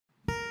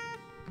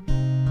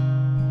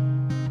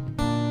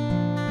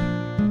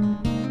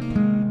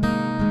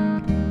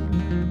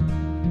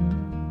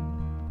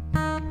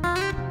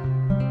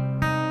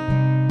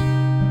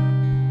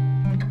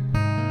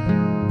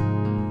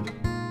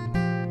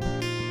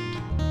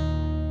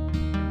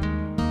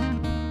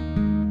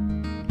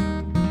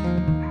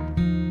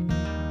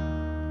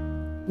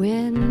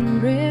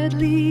When red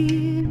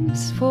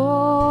leaves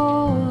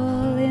fall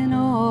in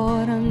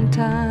autumn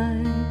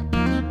time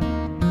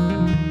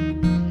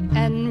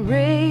and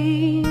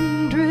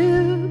rain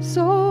drips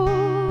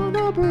o'er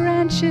the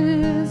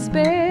branches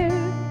bare,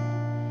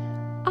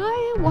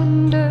 I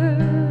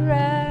wonder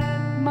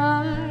at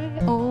my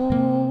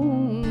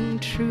own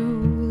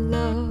true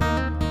love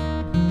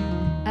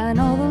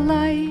and all the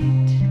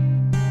light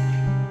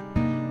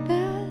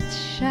that's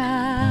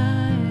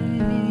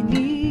shining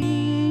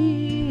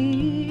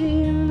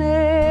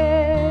there.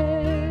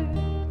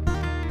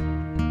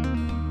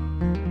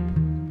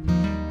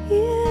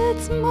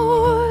 It's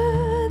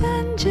more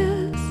than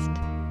just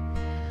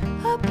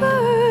a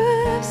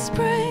bird of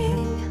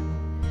spring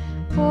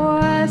or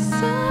a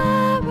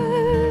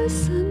summer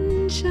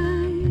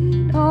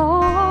sunshine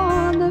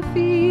on the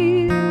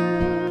fields.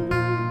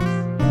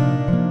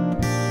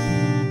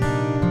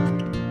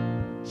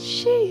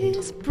 She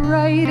is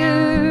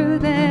brighter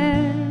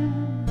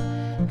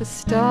than the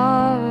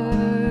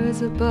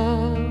stars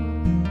above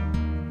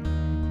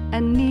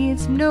and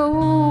needs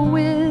no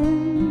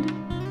wind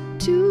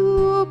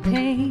to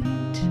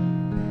paint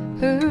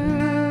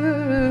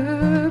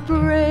her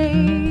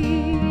brave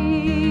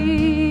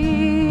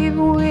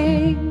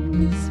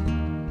wings.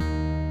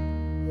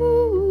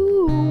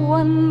 Ooh,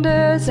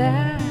 wonders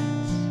at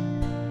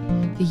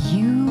the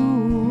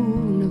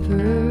universe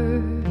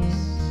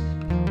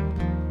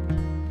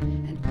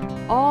and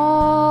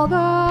all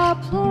the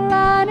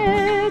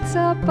planets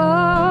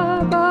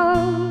above.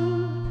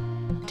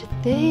 To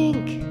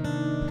think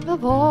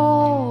of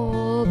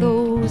all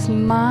those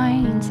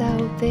minds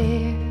out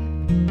there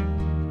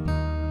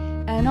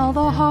and all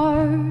the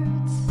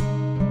hearts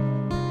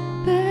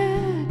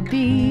that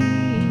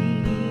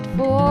beat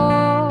for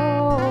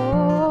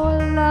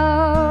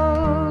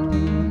love.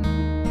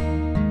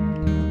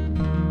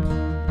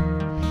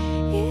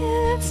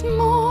 It's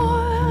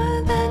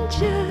more than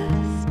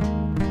just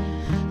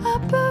a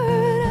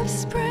bird of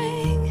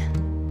spring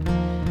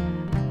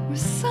or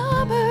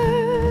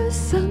summer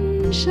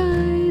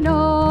sunshine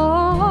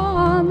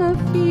on the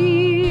fields.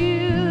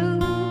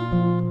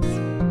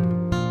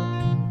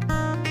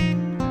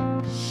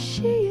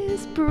 She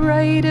is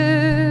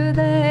brighter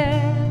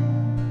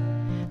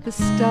than the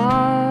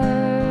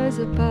stars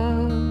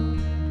above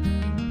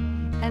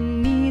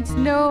and needs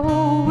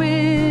no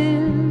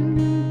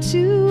wind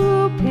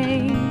to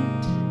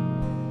paint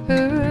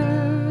her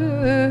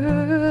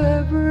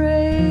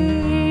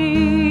brave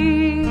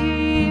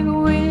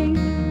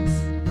wings.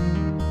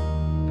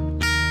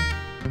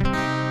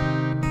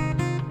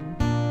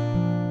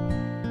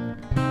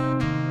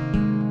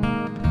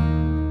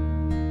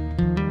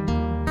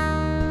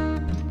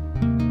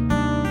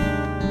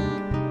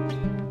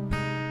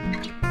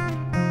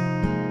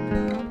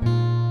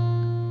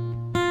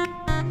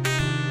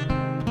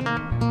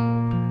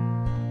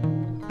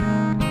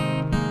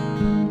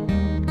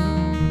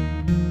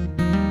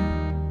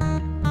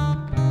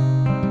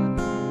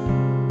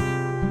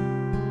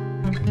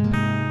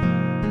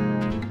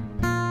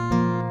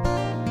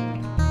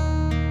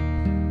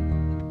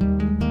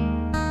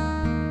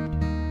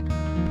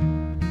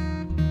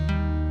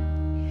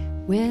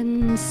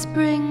 When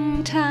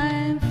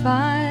springtime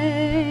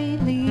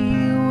finally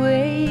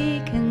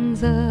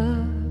wakens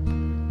up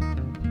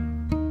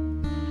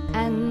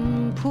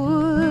and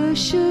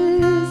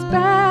pushes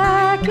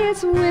back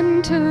its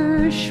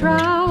winter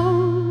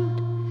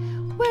shroud,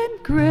 when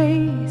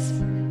grace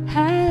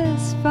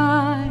has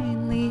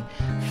finally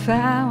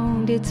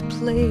found its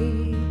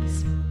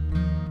place,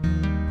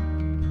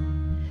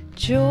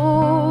 joy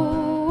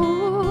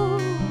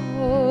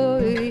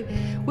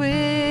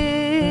will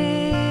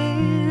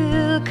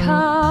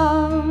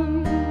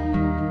come.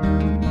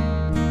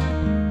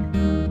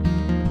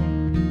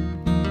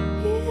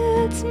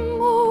 It's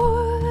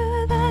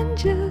more than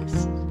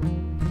just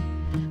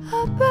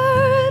a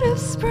bird of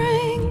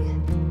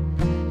spring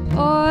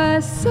or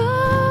a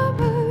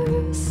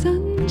summer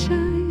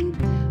sunshine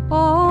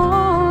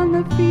on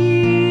the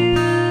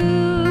fields.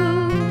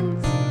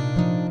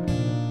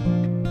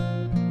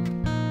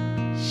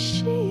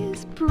 She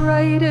is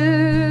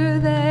brighter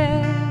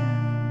than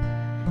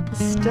the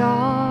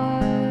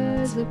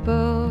stars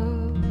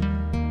above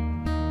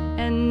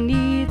and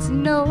needs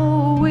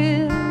no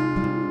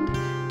wind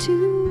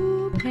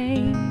to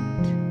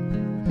paint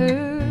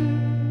her.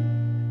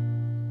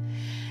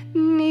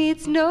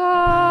 Needs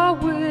no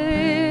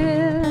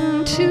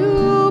wind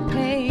to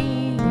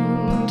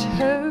paint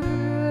her.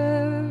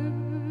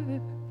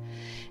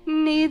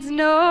 Needs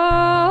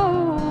no